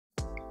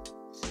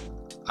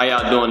How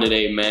y'all doing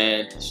today,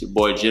 man? It's your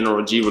boy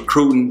General G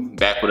Recruiting,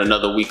 back with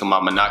another week of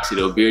my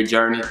Minoxidil beard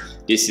journey.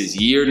 This is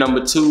year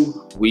number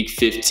 2, week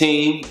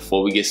 15.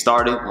 Before we get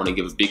started, I want to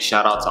give a big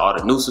shout out to all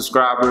the new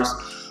subscribers.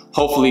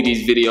 Hopefully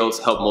these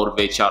videos help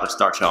motivate y'all to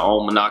start your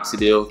own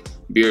Minoxidil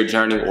beard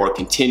journey or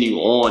continue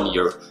on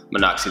your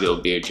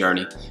Minoxidil beard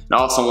journey. And I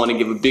also want to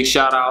give a big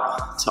shout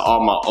out to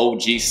all my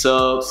OG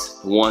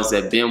subs, the ones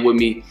that been with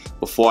me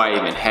before I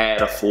even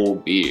had a full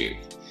beard.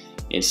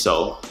 And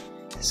so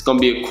it's gonna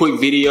be a quick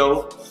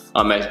video.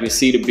 As you can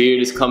see, the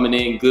beard is coming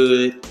in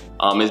good.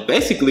 It's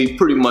basically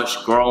pretty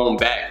much grown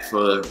back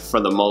for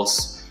the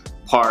most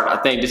part. I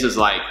think this is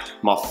like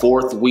my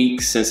 4th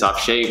week since I've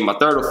shaved, my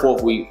 3rd or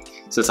 4th week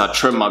since I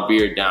trimmed my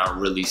beard down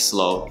really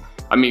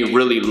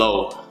really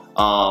low.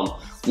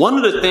 One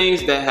of the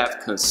things that have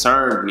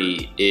concerned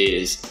me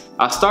is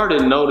I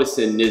started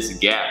noticing this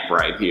gap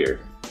right here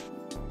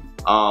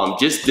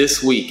just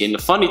this week. And the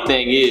funny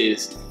thing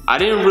is, I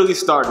didn't really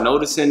start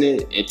noticing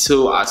it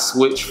until I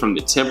switched from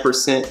the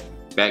 10%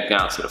 back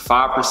down to the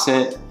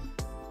 5%.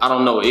 I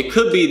don't know, it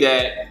could be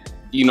that,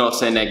 you know what I'm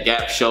saying, that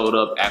gap showed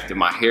up after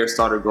my hair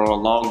started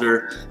growing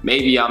longer.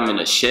 Maybe I'm in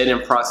a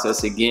shedding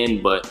process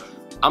again, but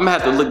I'm gonna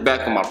have to look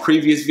back on my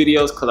previous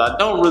videos because I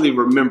don't really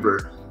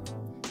remember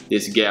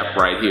this gap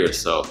right here.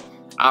 So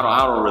I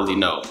don't really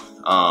know.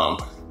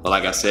 But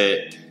like I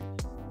said,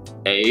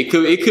 hey, it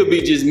could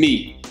be just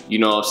me, you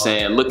know what I'm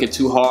saying, looking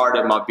too hard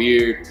at my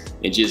beard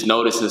and just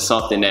noticing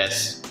something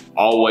that's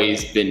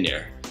always been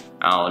there.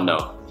 I don't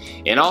know.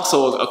 And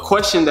also a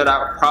question that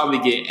I probably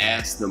get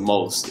asked the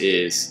most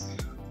is,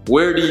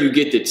 where do you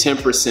get the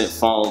 10%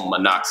 foam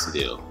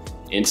Minoxidil?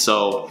 And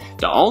so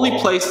the only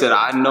place that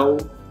I know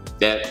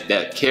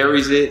that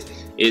carries it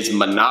is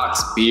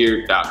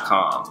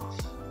minoxbeard.com.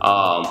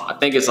 I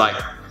think it's like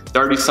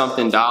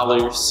 $30-something.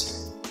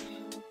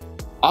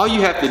 All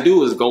you have to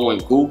do is go in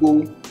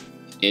Google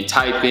and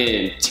type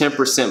in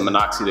 10%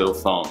 Minoxidil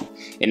foam.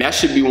 And that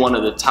should be one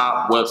of the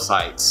top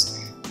websites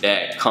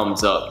that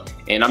comes up.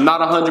 And I'm not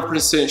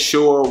 100%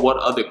 sure what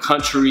other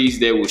countries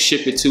they will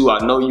ship it to. I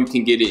know you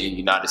can get it in the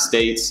United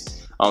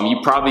States. You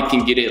probably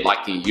can get it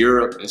like in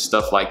Europe and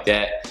stuff like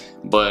that.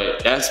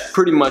 But that's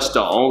pretty much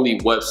the only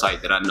website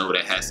that I know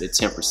that has the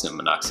 10%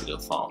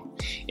 Minoxidil foam.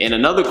 And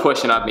another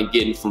question I've been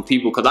getting from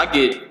people, because I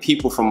get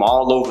people from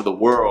all over the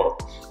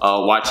world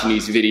watching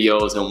these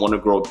videos and want to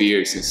grow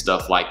beards and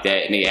stuff like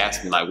that. And they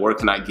ask me like, where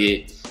can I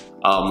get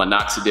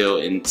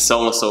Minoxidil in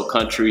so-and-so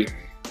country?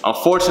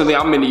 Unfortunately,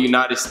 I'm in the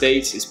United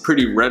States. It's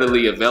pretty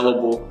readily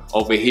available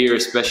over here,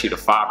 especially the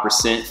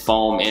 5%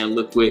 foam and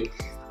liquid.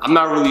 I'm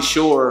not really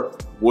sure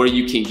where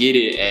you can get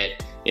it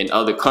at in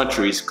other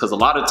countries, because a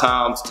lot of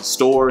times the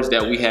stores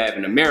that we have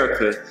in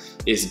America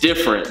is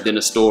different than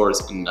the stores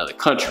in other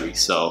countries.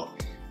 So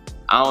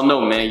I don't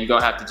know, man. You're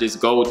gonna have to just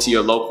go to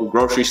your local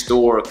grocery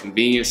store or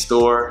convenience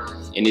store,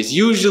 and it's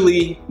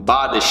usually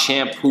by the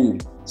shampoo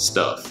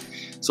stuff.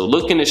 So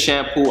look in the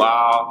shampoo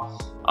aisle.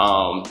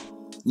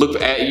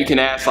 You can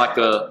ask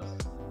an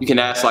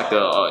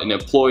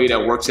employee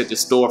that works at the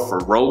store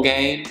for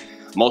Rogaine.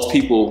 Most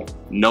people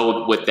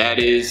know what that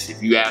is.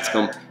 If you ask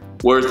them,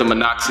 where's the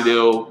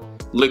Minoxidil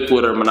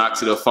liquid or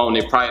Minoxidil foam,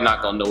 they're probably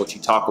not gonna know what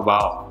you're talking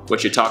about,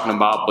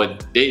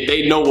 but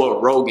they know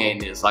what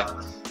Rogaine is, like,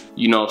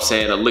 you know what I'm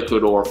saying, a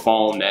liquid or a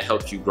foam that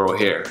helps you grow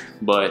hair.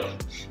 But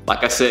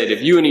like I said,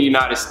 if you're in the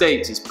United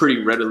States, it's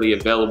pretty readily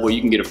available.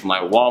 You can get it from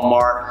like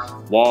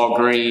Walmart,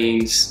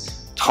 Walgreens,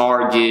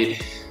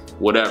 Target,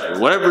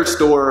 whatever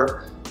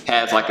store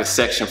has like a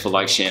section for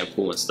like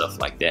shampoo and stuff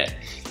like that.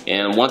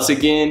 And once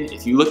again,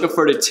 if you're looking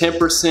for the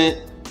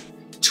 10%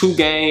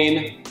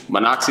 2-gain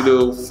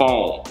Minoxidil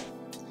foam,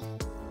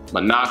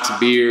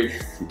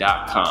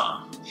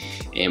 minoxbeard.com.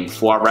 And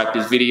before I wrap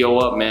this video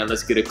up, man,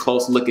 let's get a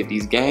close look at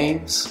these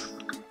gains.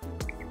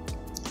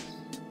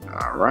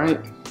 All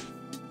right.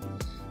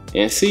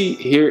 And see,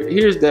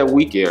 here's that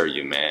weak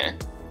area, man.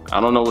 I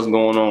don't know what's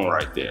going on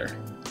right there.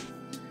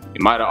 It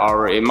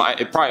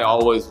probably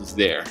always was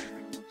there.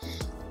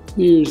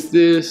 Here's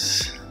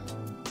this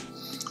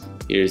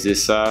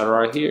side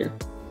right here.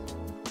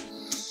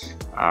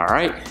 All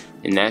right,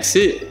 and that's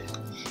it.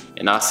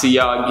 And I'll see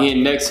y'all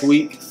again next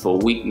week for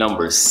week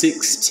number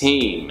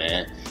 16,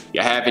 man. If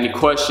y'all have any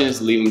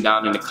questions, leave them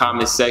down in the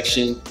comment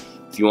section.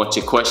 If you want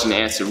your question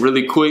answered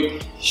really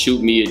quick,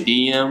 shoot me a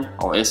DM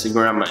on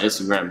Instagram. My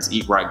Instagram is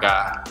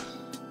EatRightGuy.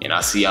 And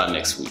I'll see y'all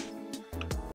next week.